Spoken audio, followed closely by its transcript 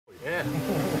Yeah.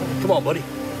 Come on, buddy.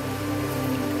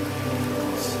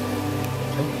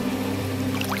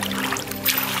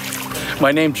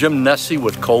 My name's Jim Nesci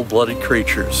with Cold Blooded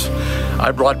Creatures.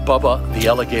 I brought Bubba the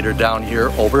Alligator down here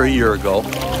over a year ago,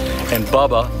 and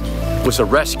Bubba was a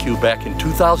rescue back in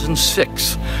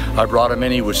 2006. I brought him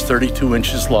in, he was 32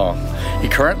 inches long. He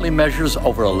currently measures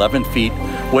over 11 feet,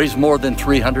 weighs more than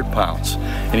 300 pounds,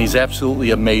 and he's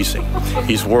absolutely amazing.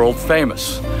 He's world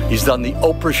famous. He's done the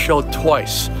Oprah show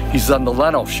twice. He's done the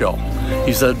Leno show.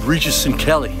 He's done Regis and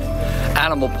Kelly,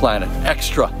 Animal Planet,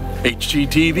 Extra,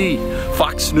 HGTV,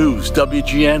 Fox News,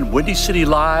 WGN, Windy City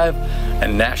Live,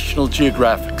 and National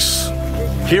Geographic's.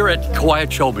 Here at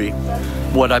Kowiachobee,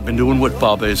 what I've been doing with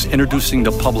Bubba is introducing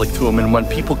the public to him, and when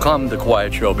people come to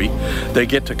Kowiachobee, they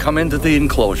get to come into the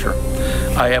enclosure.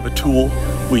 I have a tool,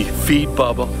 we feed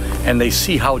Bubba, and they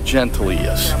see how gentle he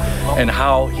is and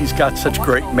how he's got such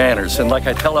great manners. And like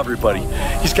I tell everybody,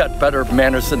 he's got better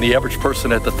manners than the average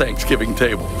person at the Thanksgiving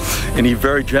table. And he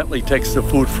very gently takes the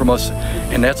food from us,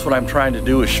 and that's what I'm trying to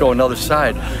do, is show another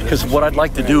side. Because what I'd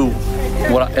like to do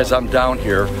as I'm down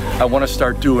here, I want to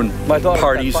start doing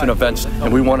parties and events,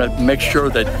 and we want to make sure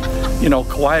that, you know,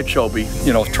 Kowiachobee,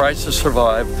 you know, tries to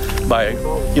survive by,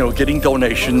 you know, getting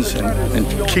donations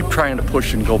and keep trying to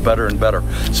push and go better and better.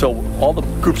 So all the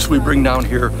groups we bring down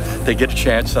here, they get a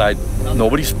chance.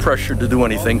 Nobody's pressured to do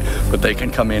anything, but they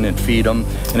can come in and feed them.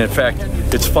 And in fact,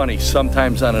 it's funny,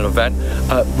 sometimes on an event,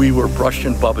 we were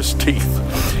brushing Bubba's teeth,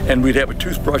 and we'd have a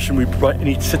toothbrush, and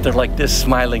he'd sit there like this,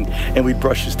 smiling, and we'd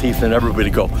brush his teeth, and everybody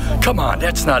would go, "Come on,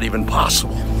 that's not even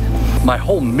possible." My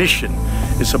whole mission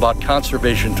is about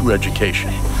conservation through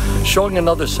education, showing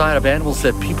another side of animals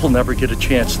that people never get a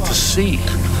chance to see.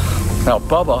 Now,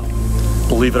 Bubba,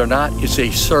 believe it or not, is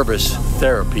a service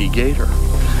therapy gator.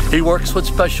 He works with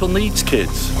special needs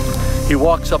kids. He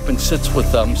walks up and sits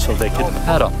with them so they can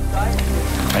pet him.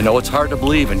 I know it's hard to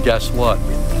believe, and guess what?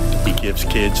 He gives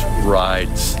kids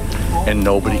rides, and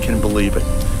nobody can believe it.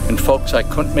 And folks, I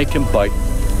couldn't make him bite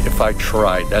if I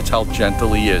tried. That's how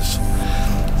gentle he is.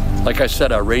 Like I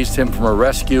said, I raised him from a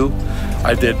rescue.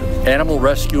 I did animal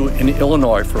rescue in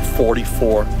Illinois for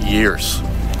 44 years.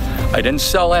 I didn't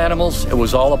sell animals. It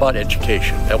was all about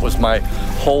education. That was it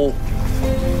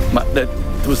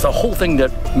was the whole thing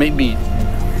that made me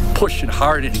push and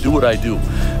hard and do what I do,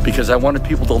 because I wanted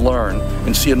people to learn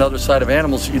and see another side of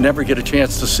animals you never get a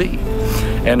chance to see.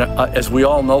 And as we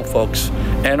all know, folks,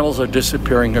 animals are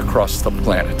disappearing across the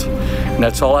planet. And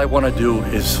that's all I want to do,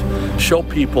 is show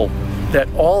people that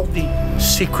all the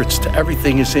secrets to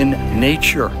everything is in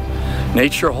nature.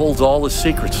 Nature holds all the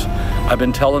secrets. I've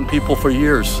been telling people for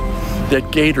years that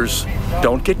gators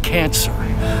don't get cancer.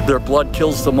 Their blood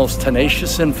kills the most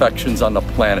tenacious infections on the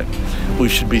planet. We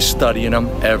should be studying them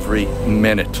every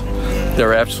minute.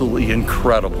 They're absolutely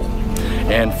incredible.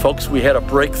 And folks, we had a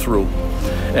breakthrough,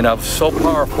 and I was so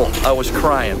powerful, I was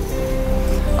crying.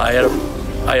 I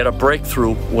had a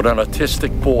breakthrough with an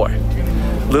autistic boy.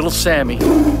 Little Sammy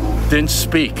didn't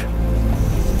speak.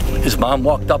 His mom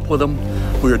walked up with him.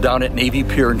 We were down at Navy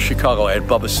Pier in Chicago. I had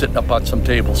Bubba sitting up on some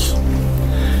tables.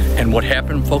 And what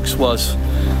happened, folks, was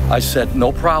I said,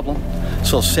 no problem.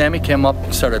 So Sammy came up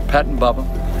and started petting Bubba.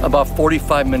 About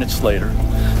 45 minutes later,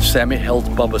 Sammy held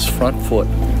Bubba's front foot.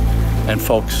 And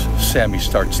folks, Sammy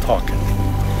starts talking.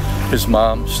 His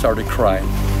mom started crying,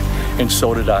 and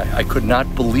so did I. I could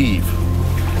not believe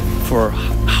for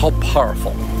how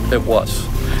powerful it was.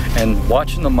 And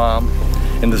watching the mom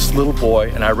and this little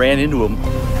boy, and I ran into him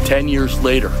 10 years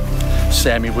later.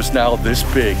 Sammy was now this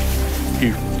big.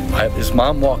 His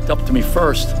mom walked up to me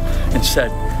first and said,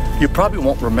 "You probably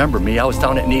won't remember me. I was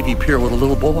down at Navy Pier with a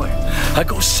little boy." I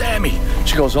go, "Sammy."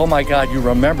 She goes, "Oh my God, you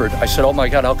remembered." I said, "Oh my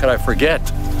God, how could I forget?"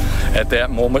 At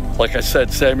that moment, like I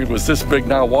said, Sammy was this big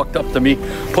now, walked up to me,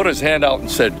 put his hand out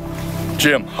and said,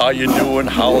 "Jim, how you doing?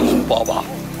 How's Bubba?"